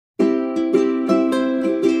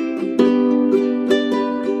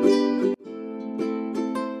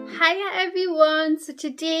So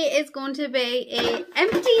today is going to be a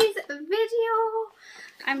empties video.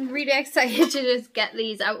 I'm really excited to just get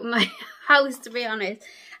these out of my house, to be honest.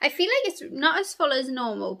 I feel like it's not as full as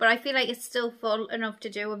normal, but I feel like it's still full enough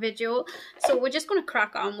to do a video. So we're just going to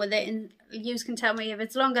crack on with it, and you can tell me if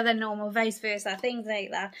it's longer than normal, vice versa, things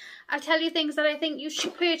like that. I'll tell you things that I think you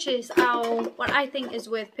should purchase, or what I think is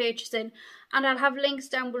worth purchasing. And I'll have links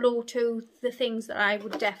down below to the things that I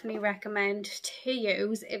would definitely recommend to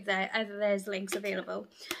use if there's links available.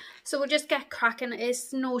 So we'll just get cracking.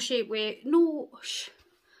 It's no way,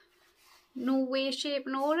 shape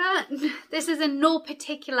and order. This is in no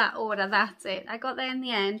particular order, that's it. I got there in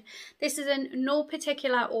the end. This is in no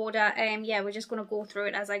particular order. Yeah, we're just going to go through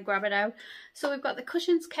it as I grab it out. So we've got the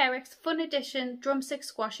Cushions Carex Fun Edition Drumstick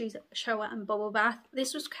Squashies Shower and Bubble Bath.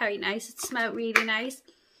 This was very nice. It smelled really nice.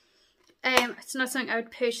 It's not something I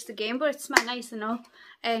would purchase again, but it smelled nice enough.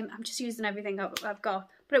 I'm just using everything I've got,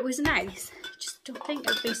 but it was nice. I just don't think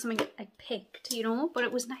it would be something I picked, you know, but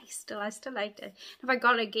it was nice still. I still liked it. If I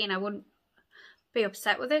got it again, I wouldn't be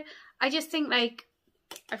upset with it. I just think, like,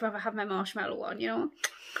 I'd rather have my marshmallow one, you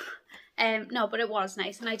know. No, but it was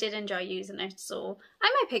nice and I did enjoy using it, so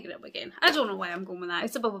I might pick it up again. I don't know where I'm going with that.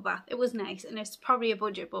 It's a bubble bath. It was nice and it's probably a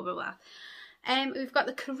budget bubble bath. We've got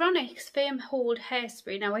the Chronics Firm Hold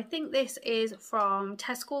Hairspray. Now, I think this is from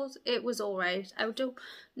Tesco's. It was alright. I don't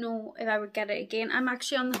know if I would get it again. I'm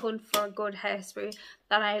actually on the hunt for a good hairspray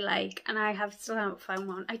that I like, and I still haven't found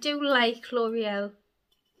one. I do like L'Oreal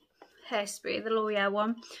hairspray, the L'Oreal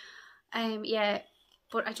one. Yeah,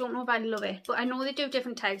 but I don't know if I love it. But I know they do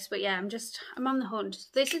different types, but yeah, I'm on the hunt.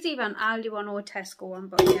 This is either an Aldi one or a Tesco one,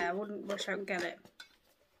 but yeah, I wouldn't rush out and get it.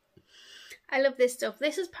 I love this stuff.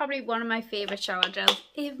 This is probably one of my favourite shower gels,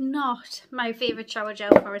 if not my favourite shower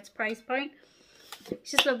gel for its price point. I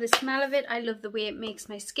just love the smell of it. I love the way it makes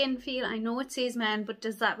my skin feel. I know it says men, but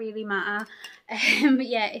does that really matter?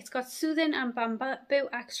 Yeah, it's got soothing and bamboo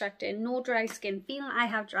extract in. No dry skin feeling. I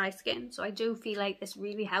have dry skin, so I do feel like this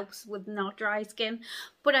really helps with not dry skin.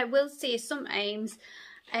 But I will say sometimes,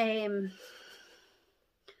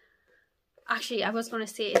 actually, I was going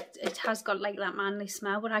to say it has got like that manly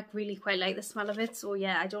smell, but I really quite like the smell of it. So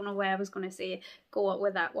yeah, I don't know where I was going to say go out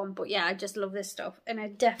with that one. But yeah, I just love this stuff. And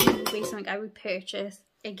it definitely would be something I would purchase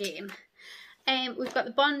again. We've got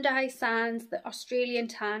the Bondi Sands, the Australian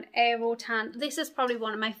Tan, Aero Tan. This is probably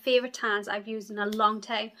one of my favourite tans I've used in a long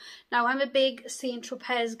time. Now, I'm a big Saint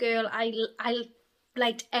Tropez girl. I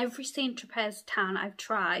liked every Saint Tropez tan I've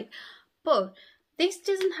tried. But this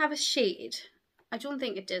doesn't have a shade. I don't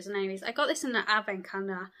think it does, anyways. I got this in the advent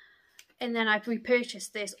calendar, and then I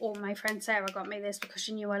repurchased this, or my friend Sarah got me this because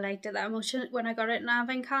she knew I liked it that much when I got it in the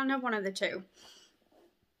advent calendar, one of the two.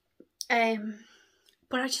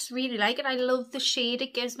 But I just really like it. I love the shade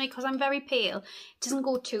it gives me because I'm very pale. It doesn't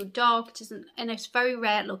go too dark, and it's very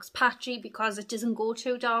rare. It looks patchy because it doesn't go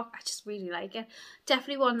too dark. I just really like it.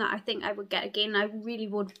 Definitely one that I think I would get again. I really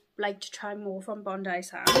would like to try more from Bondi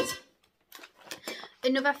Sands.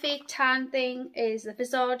 Another fake tan thing is the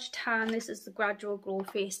Visage Tan. This is the Gradual Glow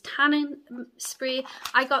Face Tanning Spray.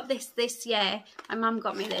 I got this year. My mum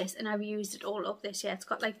got me this and I've used it all up this year. It's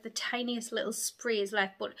got like the tiniest little sprays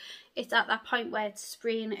left, but it's at that point where it's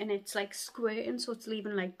spraying and it's like squirting, so it's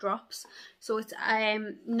leaving like drops. So it's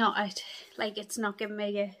it's not giving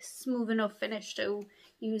me a smooth enough finish to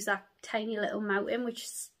use that tiny little mountain, which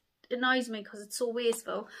annoys me because it's so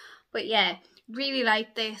wasteful. But yeah, really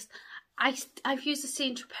like this. I've used the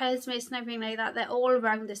Saint Tropez mist and everything like that. They're all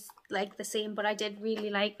around this like the same, but I did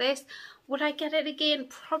really like this. Would I get it again?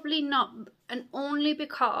 Probably not, and only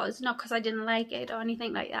because, not because I didn't like it or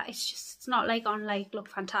anything like that. It's not like on like Look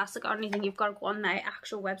Fantastic or anything. You've got to go on their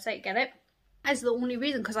actual website to get it. That's the only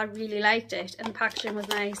reason, because I really liked it and the packaging was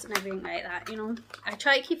nice and everything like that, you know. I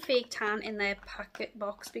try to keep fake tan in their packet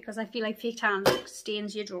box because I feel like fake tan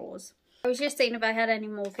stains your drawers. I was just saying if I had any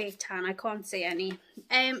more fake tan. I can't see any.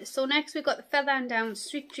 So next we've got the Feather and Down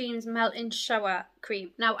Sweet Dreams Melting Shower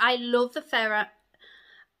Cream. Now, I love the Feather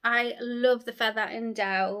and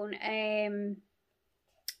Down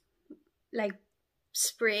like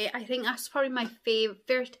spray. I think that's probably my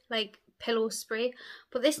favourite like pillow spray.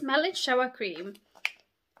 But this melting shower cream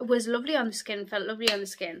was lovely on the skin, felt lovely on the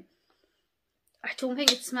skin. I don't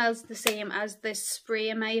think it smells the same as this spray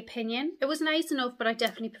in my opinion. It was nice enough, but I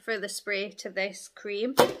definitely prefer the spray to this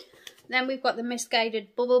cream. Then we've got the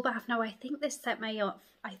Misguided Bubble Bath. Now, I think this set me off.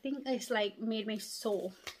 I think this like made me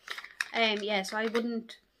sore. Yeah, so I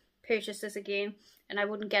wouldn't purchase this again, and I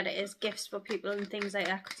wouldn't get it as gifts for people and things like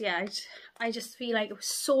that. Cause yeah, I just feel like it was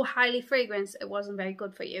so highly fragranced, it wasn't very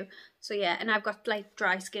good for you. So yeah, and I've got like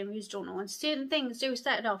dry skin, you just don't know, and certain things do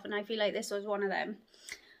set it off, and I feel like this was one of them.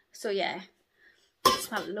 So yeah. It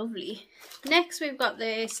smells lovely. Next we've got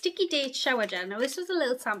the Sticky Date Shower Gel. Now this was a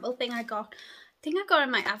little sample thing I got. I think I got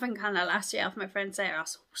in my advent calendar last year off my friend Sarah,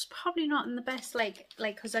 so it was probably not in the best, like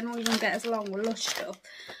because I know you don't get as long with Lush stuff.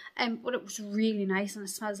 But it was really nice and it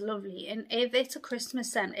smells lovely. And if it's a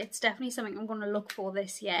Christmas scent, it's definitely something I'm going to look for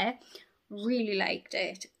this year. Really liked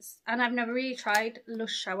it. And I've never really tried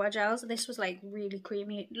Lush shower gels. This was like really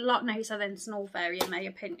creamy, a lot nicer than Snow Fairy in my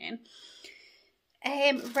opinion.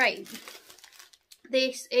 Right,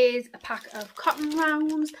 this is a pack of cotton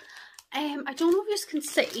rounds. I don't know if you can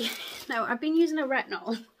see. Now I've been using a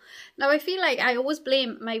retinol. Now I feel like I always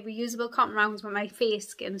blame my reusable cotton rounds when my face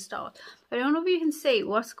skin starts. I don't know if you can see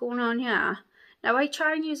what's going on here. Now I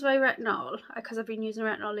try and use my retinol, because I've been using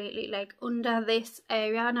retinol lately, like under this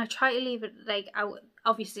area, and I try to leave it like out,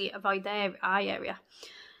 obviously avoid the eye area.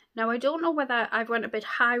 Now I don't know whether I've went a bit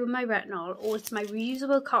high with my retinol or it's my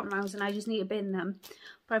reusable cotton rounds and I just need to bin them.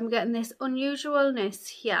 But I'm getting this unusualness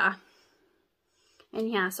here and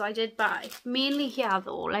here, so I did buy, mainly here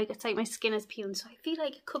though, like it's like my skin is peeling, so I feel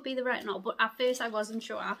like it could be the retinol, but at first I wasn't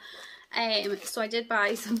sure. So I did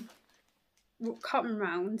buy some cotton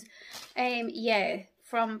rounds, yeah,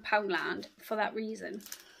 from Poundland for that reason.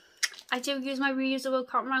 I do use my reusable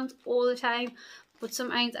cotton rounds all the time, but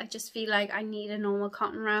sometimes I just feel like I need a normal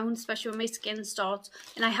cotton round, especially when my skin starts,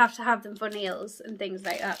 and I have to have them for nails and things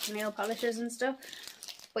like that, for nail polishes and stuff.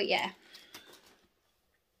 But yeah,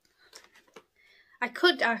 I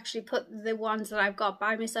could actually put the ones that I've got,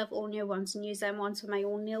 buy myself all new ones and use them ones for my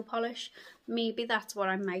own nail polish. Maybe that's what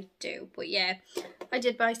I might do. But yeah, I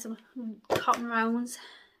did buy some cotton rounds.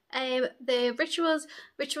 The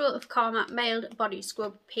Ritual of Karma Mild Body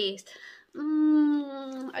Scrub Paste.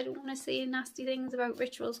 I don't want to say nasty things about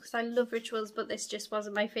Rituals because I love Rituals, but this just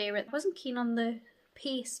wasn't my favourite. I wasn't keen on the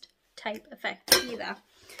paste type effect either.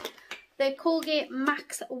 The Colgate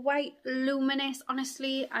Max White Luminous.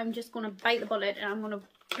 Honestly, I'm just going to bite the bullet and I'm going to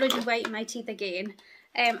bloody whiten my teeth again.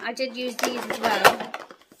 I did use these as well.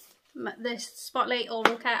 The Spotlight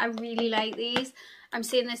Oral Care. I really like these. I'm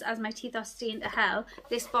saying this as my teeth are stained to hell.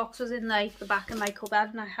 This box was in like the back of my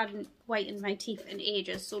cupboard and I hadn't whitened my teeth in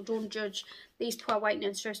ages. So don't judge these poor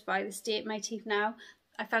whitening strips by the state of my teeth now.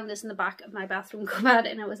 I found this in the back of my bathroom cupboard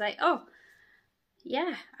and I was like, oh,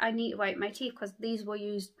 yeah, I need to whiten my teeth, because these were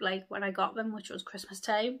used like when I got them, which was Christmas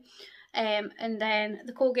time. And then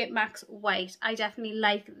the Colgate Max White. I definitely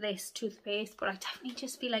like this toothpaste, but I definitely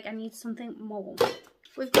just feel like I need something more.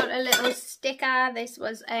 We've got a little sticker. This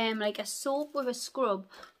was like a soap with a scrub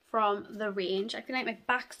from the range. I feel like my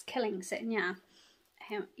back's killing sitting here.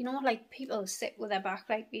 You know, like people sit with their back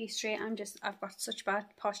like be straight. I've got such bad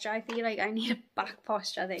posture. I feel like I need a back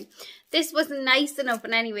posture thing. This was nice enough,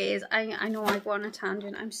 and anyways, I know I've gone on a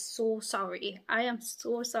tangent. I'm so sorry. I am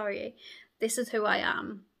so sorry. This is who I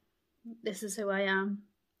am. This is who I am.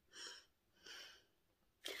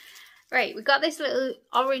 Right, we got this little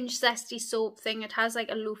orange zesty soap thing. It has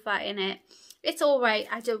like a loofah in it. It's alright.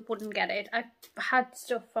 I wouldn't get it. I've had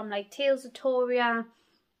stuff from like Tales of Toria,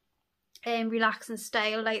 Relax and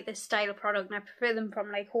Style, like this style product, and I prefer them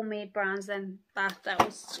from like homemade brands than that.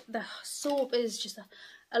 The soap is just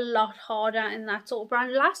a lot harder in that sort of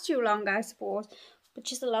brand. It lasts you longer, I suppose, but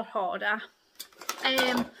just a lot harder.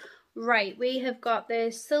 Right, we have got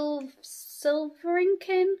the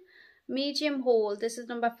Silverinkin medium hold. This is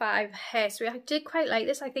number 5 hairspray. I did quite like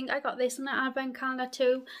this. I think I got this in the advent calendar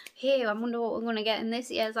too. Here, I wonder what we're going to get in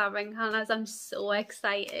this year's advent calendars. I'm so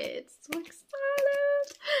excited. So excited.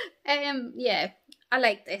 Yeah, I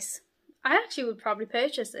like this. I actually would probably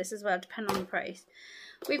purchase this as well, depending on the price.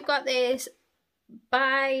 We've got this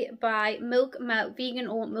by Milk Melt Vegan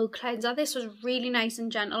Oat Milk Cleanser. This was really nice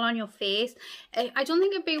and gentle on your face. I don't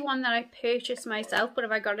think it'd be one that I purchased myself, but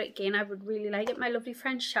if I got it again, I would really like it. My lovely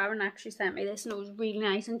friend Sharon actually sent me this, and it was really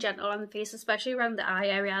nice and gentle on the face, especially around the eye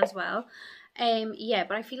area as well. Yeah,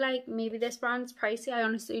 but I feel like maybe this brand's pricey. I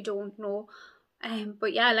honestly don't know.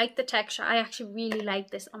 But yeah, I like the texture. I actually really like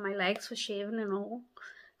this on my legs for shaving and all,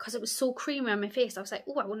 because it was so creamy on my face. I was like,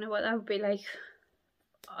 oh, I wonder what that would be like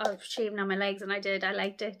shaving on my legs, and I did. I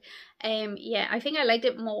liked it. Yeah, I think I liked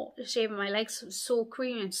it more shaving my legs. It was so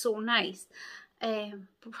creamy and so nice.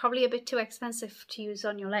 But probably a bit too expensive to use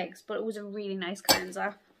on your legs, but it was a really nice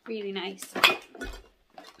cleanser. Really nice.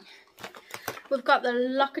 We've got the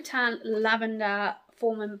L'Occitane Lavender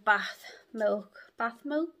Foam and Bath Milk.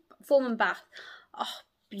 Foam and Bath. Oh,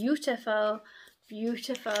 beautiful.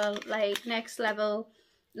 Beautiful. Like, next level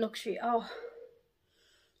luxury. Oh,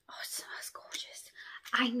 it smells gorgeous.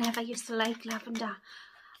 I never used to like lavender.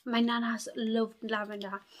 My nanas loved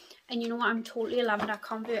lavender. And you know what? I'm totally a lavender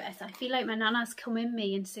convert. I feel like my nanas come in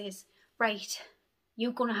me and says, right,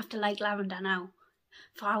 you're going to have to like lavender now.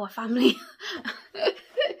 for our family.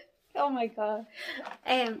 Oh my god.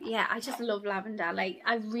 Yeah, I just love lavender. Like,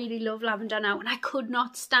 I really love lavender now, and I could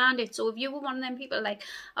not stand it. So if you were one of them people like,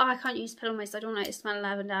 oh, I can't use pillow mist, I don't like to smell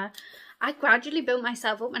lavender, I gradually built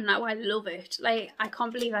myself up, and now I love it. Like, I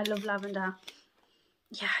can't believe I love lavender.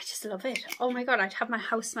 Yeah, I just love it. Oh my god, I'd have my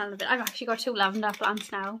house smell of it. I've actually got 2 lavender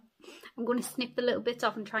plants now. I'm going to snip the little bits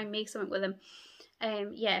off and try and make something with them.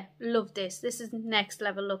 Yeah, love this. This is next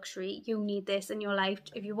level luxury. You need this in your life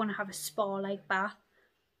if you want to have a spa-like bath.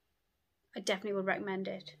 I definitely would recommend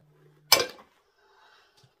it.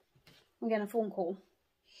 I'm getting a phone call.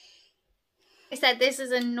 I said this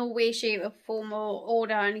is in no way, shape or form or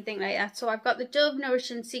order or anything like that. So I've got the Dove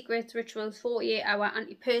Nourishing Secrets Rituals 48 Hour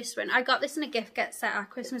Antiperspirant. I got this in a gift get set at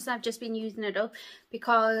Christmas, and I've just been using it up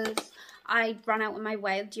because I ran out of my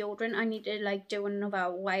Wild deodorant. I need to like do another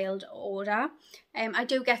Wild order. I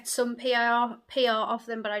do get some PR off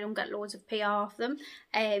them, but I don't get loads of PR off them.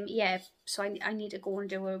 Yeah, so I need to go and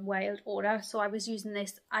do a Wild order. So I was using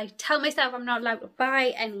this. I tell myself I'm not allowed to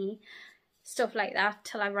buy any stuff like that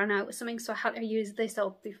till I run out of something, so I had to use this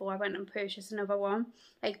up before I went and purchased another one,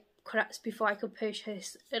 like before I could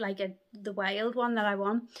purchase like the Wild one that I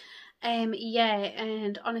want. Yeah,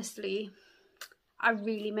 and honestly I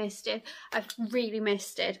really missed it. I've really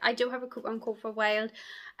missed it. I do have a coupon code for Wild.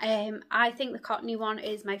 I think the cottony one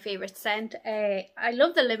is my favourite scent. I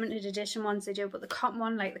love the limited edition ones they do, but the cotton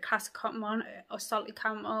one, like the classic cotton one or salted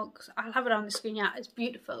caramel, I'll have it on the screen. Yeah, it's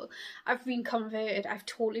beautiful. I've been converted. I've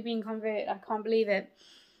totally been converted. I can't believe it.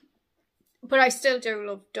 But I still do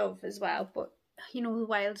love Dove as well. But you know, the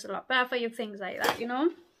Wild's a lot better for you, things like that, you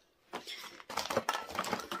know.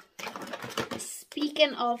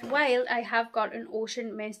 Speaking of Wild, I have got an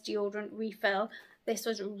Ocean Mist deodorant refill. This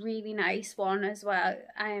was a really nice one as well.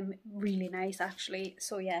 Really nice actually.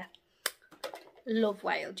 So yeah, love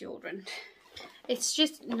Wild deodorant. It's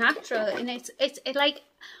just natural, and it's like,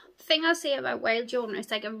 the thing I'll say about Wild deodorant,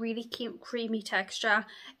 it's like a really creamy texture,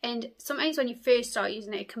 and sometimes when you first start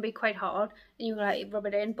using it, it can be quite hard and you like rub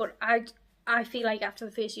it in, but I feel like after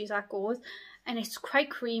the first use that goes. And it's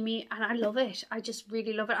quite creamy, and I love it. I just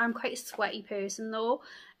really love it. I'm quite a sweaty person though,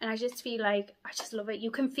 and I just feel like I just love it.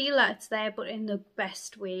 You can feel that it's there, but in the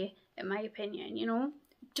best way, in my opinion, you know.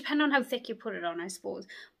 Depending on how thick you put it on, I suppose.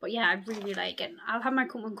 But yeah, I really like it. I'll have my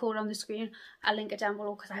coupon code on the screen. I'll link it down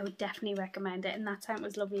below because I would definitely recommend it. And that time it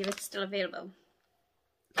was lovely if it's still available.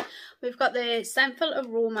 We've got the Scentful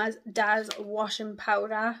Aromas Daz Washing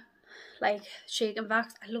Powder, like shake and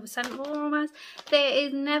vax. I love Scentful Aromas. There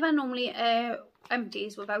is never normally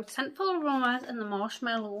Empties without Scentful Aromas and the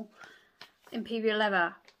Marshmallow Imperial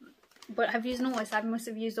Leather. But have you noticed I must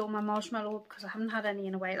have used all my marshmallow because I haven't had any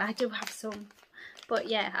in a while. I do have some, but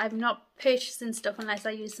yeah, I'm not purchasing stuff unless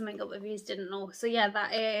I use something up if you didn't know. So yeah,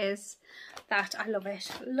 that is that. I love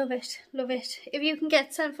it, love it, love it. If you can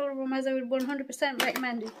get Scentful Aromas, I would 100%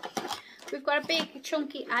 recommend it. We've got a big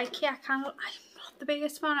chunky IKEA candle. I'm not the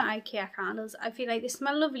biggest fan of IKEA candles. I feel like they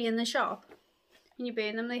smell lovely in the shop. When you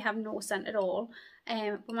burn them, they have no scent at all.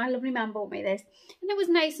 But my lovely man bought me this, and it was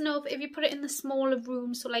nice enough. If you put it in the smaller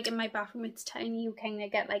room, so like in my bathroom it's tiny, you kind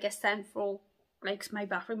of get like a scent for, like, my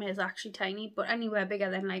bathroom is actually tiny, but anywhere bigger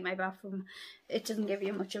than like my bathroom, it doesn't give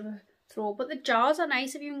you much of a throw. But the jars are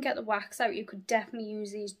nice. If you can get the wax out, you could definitely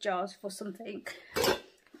use these jars for something.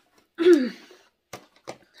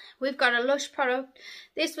 We've got a Lush product.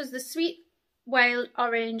 This was the Sweet Wild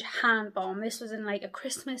Orange Hand Balm. This was in like a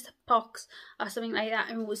Christmas box or something like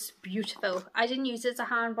that, and it was beautiful. I didn't use it as a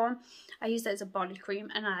hand balm. I used it as a body cream,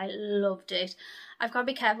 and I loved it. I've got to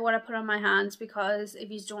be careful what I put on my hands because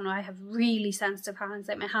if you don't know, I have really sensitive hands.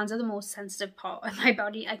 Like, my hands are the most sensitive part of my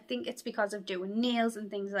body. I think it's because of doing nails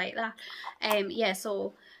and things like that. Yeah,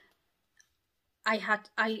 so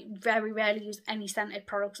I very rarely use any scented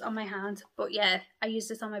products on my hands, but yeah, I used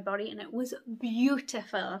this on my body and it was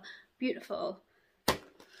beautiful, beautiful.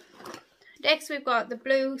 Next we've got the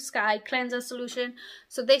Blue Sky Cleanser Solution.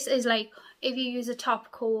 So this is like if you use a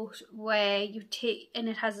top coat where you take, and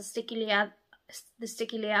it has a sticky layer,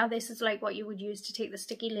 this is like what you would use to take the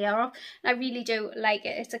sticky layer off, and I really do like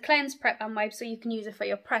it. It's a cleanse, prep and wipe, so you can use it for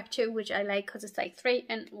your prep too, which I like because it's like 3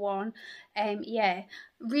 in 1. Yeah,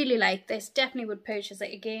 really like this. Definitely would purchase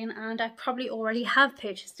it again, and I probably already have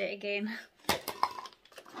purchased it again.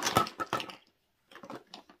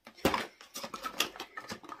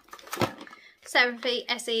 CeraVe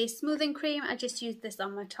SA Smoothing Cream. I just used this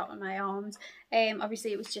on my top of my arms.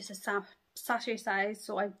 Obviously it was just a sachet size,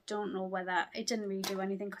 so I don't know whether it didn't really do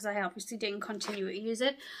anything because I obviously didn't continue to use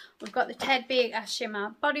it. We've got the Ted Baker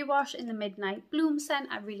Shimmer Body Wash in the Midnight Bloom scent.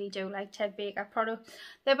 I really do like Ted Baker products.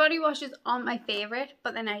 Their body washes aren't my favourite,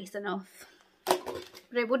 but they're nice enough.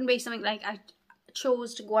 But it wouldn't be something like I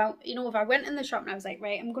chose to go out, you know, if I went in the shop and I was like,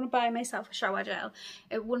 right, I'm going to buy myself a shower gel,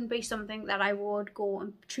 it wouldn't be something that I would go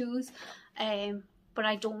and choose. But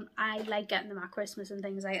I like getting them at Christmas and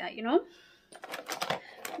things like that, you know.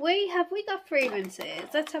 We got fragrances?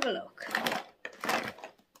 Let's have a look.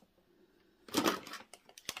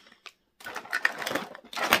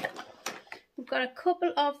 We've got a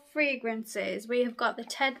couple of fragrances. We have got the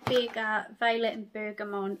Ted Baker Violet and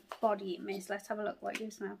Bergamot Body Mist. Let's have a look what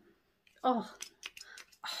you smell. Oh,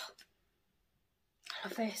 I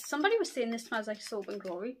love this. Somebody was saying this smells like Soap and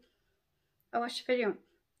Glory. I watched the video.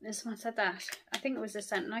 Someone said that. I think it was the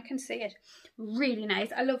scent and I can see it. Really nice.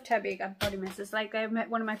 I love Ted Baker Body Mist. It's like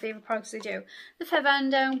one of my favourite products they do. The Feather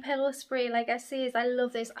and Down Pillow Spray, like I say, I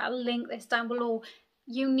love this. I'll link this down below.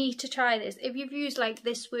 You need to try this. If you've used like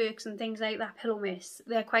This Works and things like that pillow mist,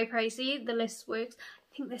 they're quite pricey. The This Works,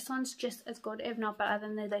 I think this one's just as good, if not better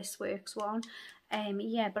than the This Works one.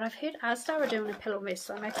 Yeah, but I've heard Asda are doing a pillow mist,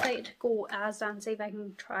 so I'm excited to go Asda and see if I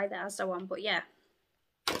can try the Asda one. But yeah,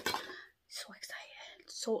 so excited.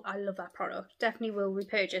 So I love that product. Definitely will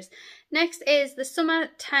repurchase. Next is the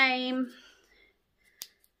Summertime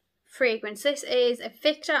fragrance. This is a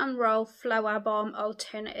Viktor and Rolf Flower Bomb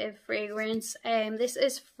alternative fragrance. This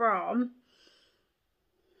is from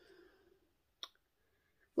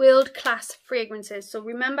World Class Fragrances. So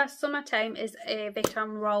remember, Summertime is a Viktor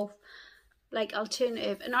and Rolf like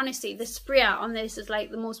alternative, and honestly the sprayer on this is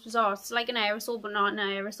like the most bizarre. It's like an aerosol but not an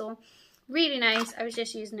aerosol. Really nice. I was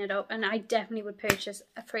just using it up, and I definitely would purchase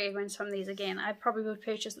a fragrance from these again. I probably would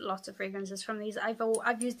purchase lots of fragrances from these.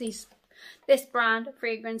 I've used this brand of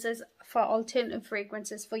fragrances for alternative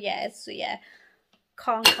fragrances for years, so yeah,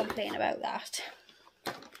 can't complain about that.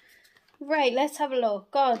 Right, let's have a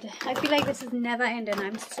look. God, I feel like this is never ending.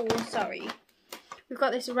 I'm so sorry. We've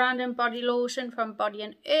got this random body lotion from Body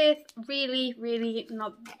and Earth. Really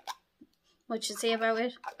not much to say about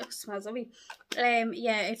it. It smells lovely.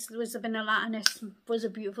 Yeah, it was a vanilla, and it was a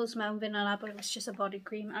beautiful smell, vanilla, but it was just a body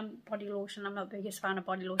cream and body lotion. I'm not the biggest fan of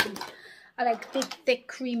body lotions. I like big, thick,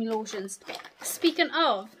 creamy lotions. Speaking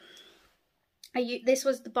of, this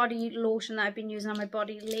was the body lotion that I've been using on my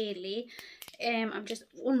body lately. I'm just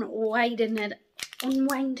unwinding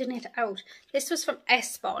it out. This was from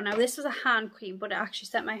Espar. Now this was a hand cream, but it actually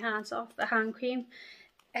set my hands off, the hand cream.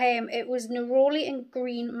 It was Neroli and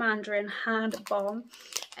Green Mandarin Hand Balm.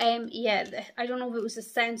 Yeah, I don't know if it was a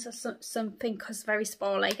scent or something, because it's very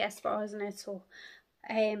spa like Espar, isn't it? So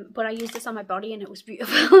but I used this on my body and it was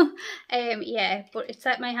beautiful. Yeah, but it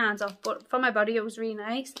set my hands off, but for my body it was really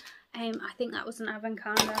nice. I think that was an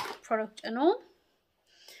Avancanda product and all.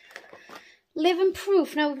 Living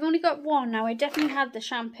Proof. Now we've only got one now. I definitely had the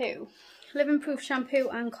shampoo. Living Proof shampoo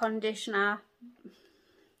and conditioner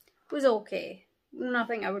was okay.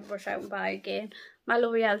 Nothing I would rush out and buy again. My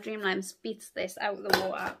L'Oreal Dreamland beats this out of the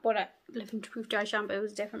water, but Living Proof dry shampoo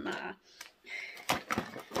is a different matter.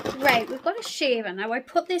 Right, we've got a shaver. Now I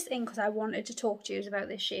put this in because I wanted to talk to you about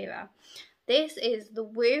this shaver. This is the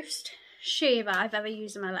worst shaver I've ever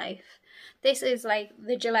used in my life. This is like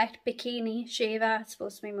the Gillette Bikini shaver. It's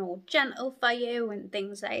supposed to be more gentle for you and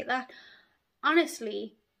things like that.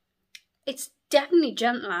 Honestly, it's definitely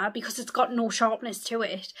gentler because it's got no sharpness to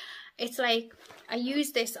it. It's like, I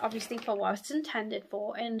use this obviously for what it's intended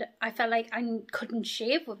for, and I felt like I couldn't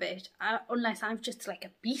shave with it unless I'm just like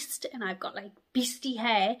a beast and I've got like beastie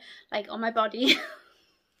hair like on my body.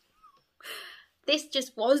 This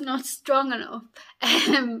just was not strong enough.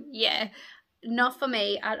 Yeah, not for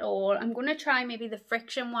me at all. I'm going to try maybe the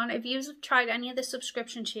Friction one. If you've tried any of the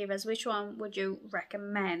subscription shavers, which one would you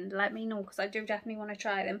recommend? Let me know, because I do definitely want to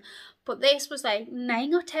try them. But this was like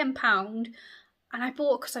 £9 or £10. And I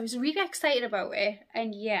bought it because I was really excited about it.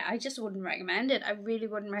 And yeah, I just wouldn't recommend it. I really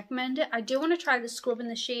wouldn't recommend it. I do want to try the scrub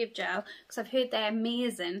and the shave gel because I've heard they're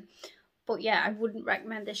amazing. But yeah, I wouldn't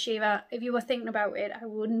recommend the shaver. If you were thinking about it, I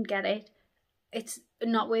wouldn't get it. It's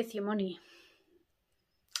not worth your money.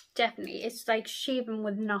 Definitely. It's like shaving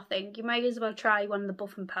with nothing. You might as well try one of the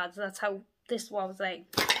buffing pads. That's how this was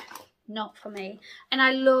like. Not for me. And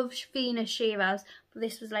I love Venus shavers. But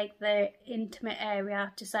this was like the intimate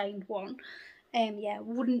area designed one. Yeah,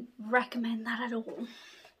 wouldn't recommend that at all.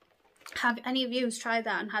 Have any of you tried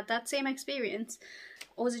that and had that same experience?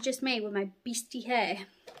 Or was it just me with my beastie hair?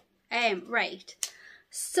 Right.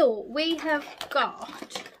 So, we have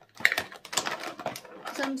got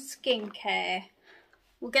some skincare.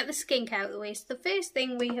 We'll get the skincare out of the way. So, the first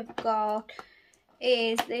thing we have got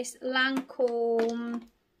is this Lancome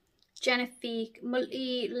Genifique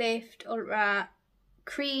Multi-Lift Ultra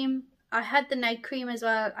Cream. I had the night cream as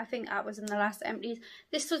well. I think that was in the last Empties.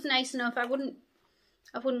 This was nice enough. I wouldn't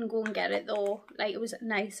I wouldn't go and get it though, like it was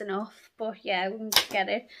nice enough, but yeah, I wouldn't get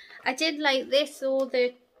it. I did like this though,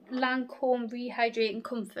 the Lancome Rehydrating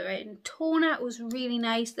Comforting Toner. It was really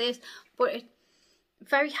nice, this, but it's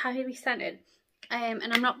very highly scented. And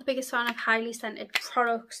I'm not the biggest fan of highly scented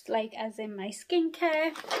products, like as in my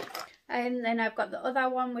skincare. And then I've got the other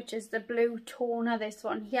one, which is the blue toner, this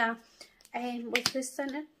one here. Was this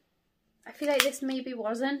scented? I feel like this maybe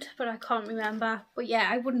wasn't, but I can't remember. But yeah,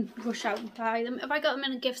 I wouldn't rush out and buy them. If I got them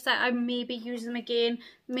in a gift set, I'd maybe use them again.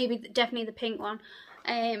 Maybe definitely the pink one.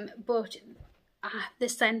 But the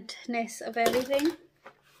scentness of everything.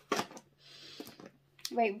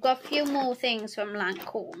 Right, we've got a few more things from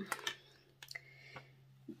Lancome.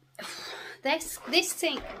 This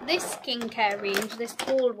skincare range, this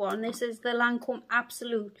gold one, this is the Lancome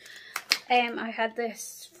Absolute. I had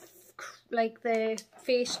this, like the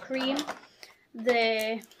face cream,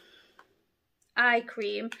 the eye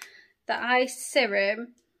cream, the eye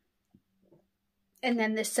serum, and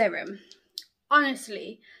then the serum.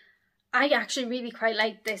 Honestly, I actually really quite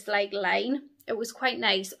like this like line. It was quite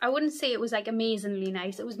nice. I wouldn't say it was like amazingly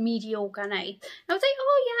nice. It was mediocre nice. I was like,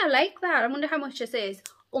 oh yeah, I like that. I wonder how much this is.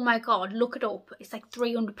 Oh my god, look it up. It's like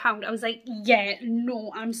 £300. I was like, yeah,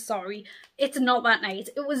 no, I'm sorry. It's not that nice.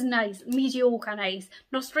 It was nice. Mediocre nice.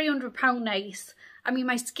 Not £300 nice. I mean,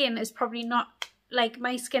 my skin is probably not, like,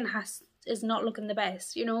 my skin is not looking the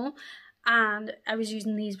best, you know? And I was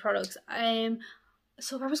using these products.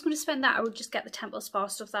 So if I was going to spend that, I would just get the Temple Spa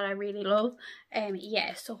stuff that I really love.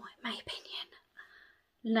 Yeah, so in my opinion,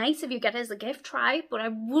 nice if you get it as a gift, try. But I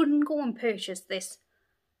wouldn't go and purchase this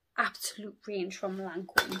Absolute range from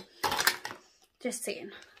Lancome. Just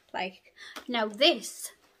saying. Like, now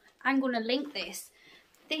this, I'm going to link this.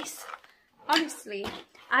 This, honestly,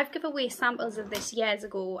 I've given away samples of this years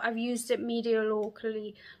ago. I've used it media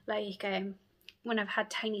locally, like when I've had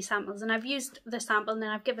tiny samples, and I've used the sample and then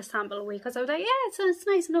I've given a sample away because I was like, yeah, it's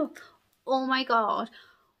nice enough. Oh my god,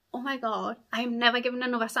 I'm never giving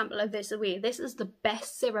another sample of this away. This is the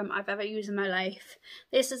best serum I've ever used in my life.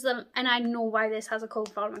 This is the, and I know why this has a cult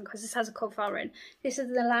following, because this has a cult following. This is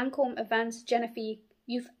the Lancome Advanced Genifique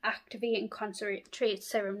Youth Activating Concentrate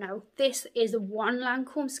Serum. Now, this is one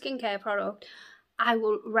Lancome skincare product I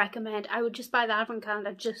will recommend. I would just buy the advent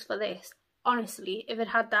calendar just for this. Honestly, if it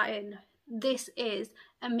had that in, this is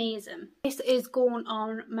amazing. This is going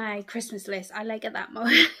on my Christmas list. I like it that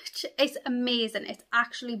much. It's amazing. It's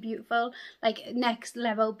actually beautiful, like next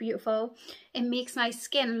level beautiful. It makes my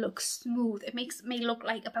skin look smooth. It makes me look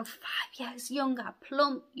like about 5 years younger,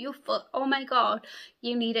 plump, youthful. Oh my god,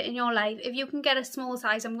 you need it in your life. If you can get a small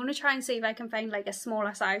size, I'm going to try and see if I can find like a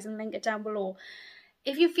smaller size and link it down below.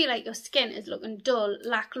 If you feel like your skin is looking dull,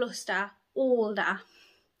 lackluster, older,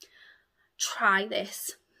 try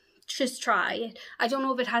this. Just try it. I don't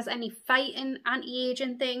know if it has any fighting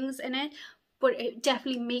anti-aging things in it, but it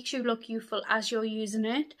definitely makes you look youthful as you're using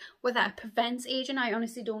it. Whether it prevents aging, I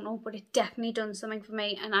honestly don't know, but it definitely done something for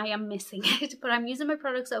me and I am missing it. But I'm using my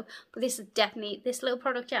products up. But this is definitely, this little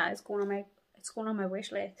product, yeah, it's going on my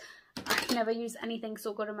wish list. I've never used anything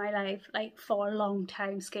so good in my life, like for a long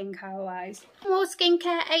time, skincare wise. More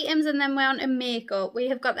skincare items, and then we're on to makeup. We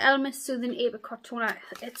have got the Elemis Soothing Apricot Toner.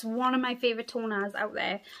 It's one of my favourite toners out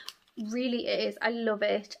there. Really it is. I love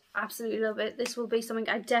it. Absolutely love it. This will be something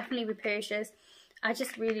I definitely repurchase. I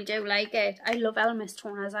just really do like it. I love Elemis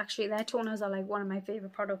toners actually. Their toners are like one of my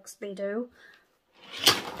favourite products they do.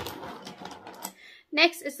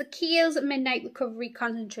 Next is the Kiehl's Midnight Recovery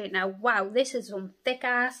Concentrate. Now, wow, this is some thick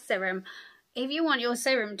ass serum. If you want your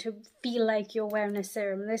serum to feel like you're wearing a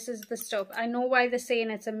serum, this is the stuff. I know why they're saying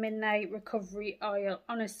it's a midnight recovery oil.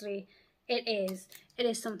 Honestly, it is. It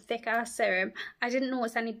is some thick ass serum. I didn't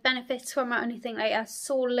notice any benefits from it or anything like that.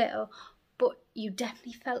 So little. But you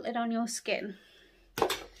definitely felt it on your skin.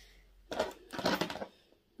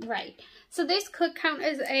 Right. So this could count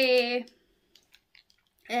as a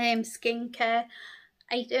skincare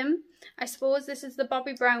item. I suppose this is the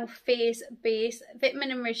Bobbi Brown Face Base,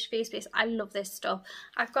 Vitamin Enriched Face Base. I love this stuff.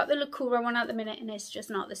 I've got the Lacura one at the minute and it's just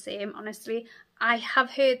not the same, honestly. I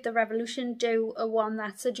have heard the Revolution do a one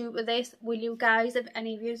that's a dupe of this. Will you guys, if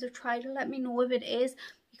any of you have tried it, let me know if it is,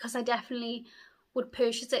 because I definitely would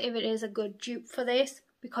purchase it if it is a good dupe for this,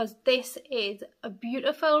 because this is a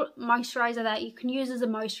beautiful moisturiser that you can use as a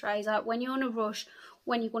moisturiser when you're in a rush,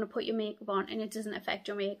 when you're going to put your makeup on and it doesn't affect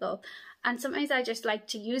your makeup. And sometimes I just like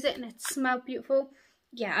to use it and it smells beautiful.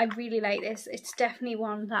 Yeah, I really like this. It's definitely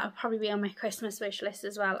one that'll probably be on my Christmas wish list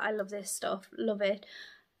as well. I love this stuff. Love it.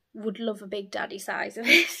 Would love a big daddy size of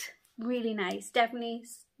it. Really nice. Definitely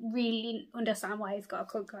really understand why it's got a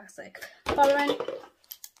cult classic following.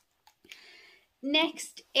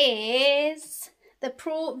 Next is the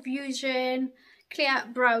Profusion Clear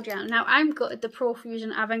Brow Gel. Now, I'm good at the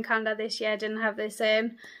Profusion Avocado this year. I didn't have this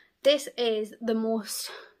in. This is the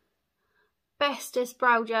bestest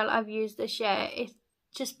brow gel I've used this year. It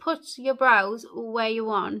just puts your brows where you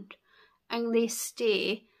want and they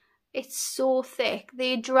stay. It's so thick.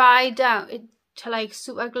 They dry down to like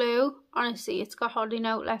super glue. Honestly, it's got hardly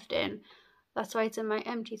no left in. That's why it's in my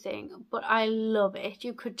empty thing. But I love it.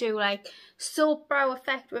 You could do like soap brow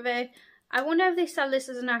effect with it. I wonder if they sell this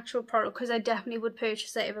as an actual product, because I definitely would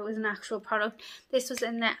purchase it if it was an actual product. This was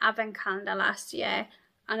in their Avocado last year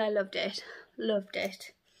and I loved it. Loved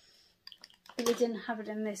it. They didn't have it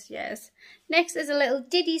in this year's. Next is a little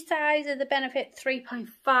Diddy size of the Benefit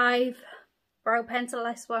 3.5 brow pencil.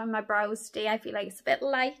 That's why my brows stay. I feel like it's a bit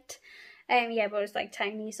light. Yeah, but it's like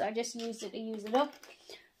tiny, so I just used it to use it up.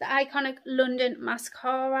 The Iconic London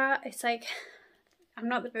mascara. It's like, I'm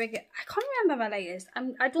not the biggest, I can't remember my latest.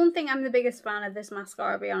 I don't think I'm the biggest fan of this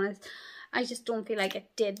mascara, to be honest. I just don't feel like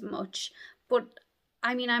it did much. But,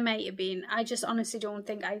 I mean, I might have been. I just honestly don't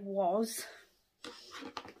think I was.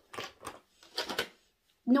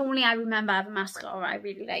 Normally, I remember having mascara. I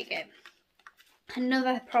really like it.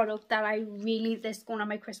 Another product that this is going on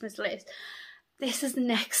my Christmas list. This is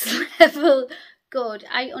next level good.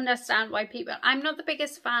 I understand why people, I'm not the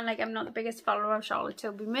biggest fan, like I'm not the biggest follower of Charlotte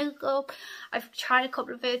Tilbury makeup. I've tried a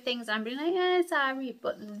couple of her things and I'm being like, yeah, sorry,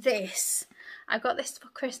 but this, I got this for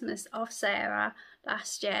Christmas off Sarah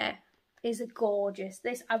last year. Is gorgeous.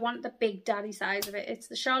 This, I want the big daddy size of it. It's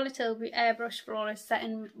the Charlotte Tilbury Airbrush Flawless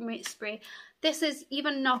Setting Spray. This is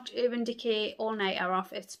even knocked Urban Decay All Nighter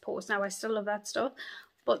off its post. Now I still love that stuff,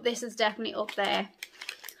 but this is definitely up there.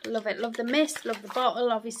 Love it. Love the mist. Love the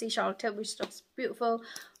bottle. Obviously Charlotte Tilbury stuff's beautiful.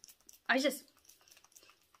 I just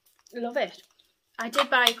love it. I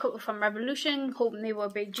did buy a couple from Revolution, hoping they were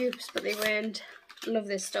big dupes, but they weren't. Love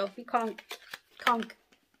this stuff. You can't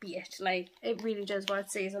beat it. Like, it really does what it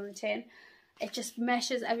says on the tin. It just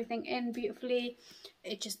meshes everything in beautifully.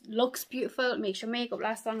 It just looks beautiful. It makes your makeup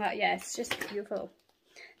last longer. Yeah, it's just beautiful.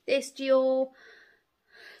 This Dior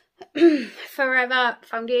Forever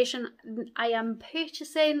foundation. I am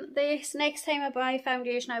purchasing this. Next time I buy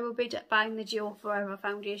foundation, I will be buying the Dior Forever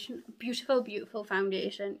foundation. Beautiful, beautiful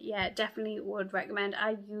foundation. Yeah, definitely would recommend.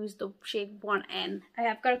 I use the shade 1N. I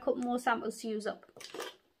have got a couple more samples to use up.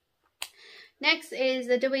 Next is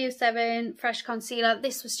the W7 Fresh Concealer.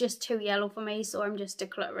 This was just too yellow for me, so I'm just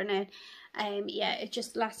decluttering it. Yeah, it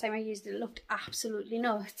just, last time I used it, it looked absolutely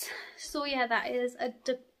nuts. So yeah, that is a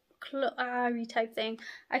decluttery type thing.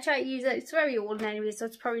 I try to use it. It's very old anyway, so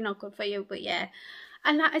it's probably not good for you, but yeah.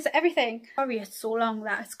 And that is everything. Sorry it's so long.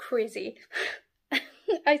 That is crazy.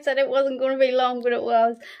 I said it wasn't going to be long, but it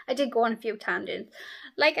was. I did go on a few tangents.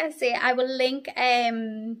 Like I say, I will link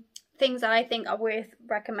things that I think are worth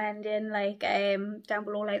recommending, like down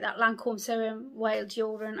below, like that Lancome Serum Wild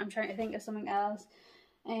Deodorant. I'm trying to think of something else.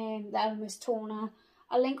 The Elmer's Toner.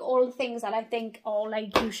 I'll link all the things that I think are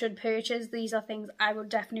like you should purchase. These are things I would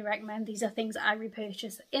definitely recommend. These are things I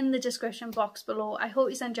repurchase in the description box below. I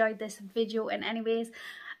hope you enjoyed this video in any ways.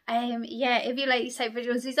 Yeah, if you like these type of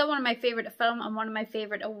videos, these are one of my favourite to film and one of my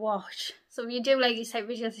favourite to watch. So if you do like these type of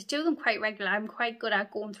videos, I do them quite regular. I'm quite good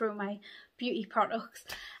at going through my beauty products.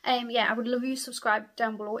 Yeah, I would love you to subscribe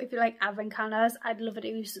down below. If you like avocados, I'd love it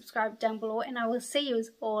if you subscribe down below, and I will see you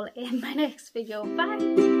all in my next video.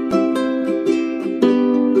 Bye.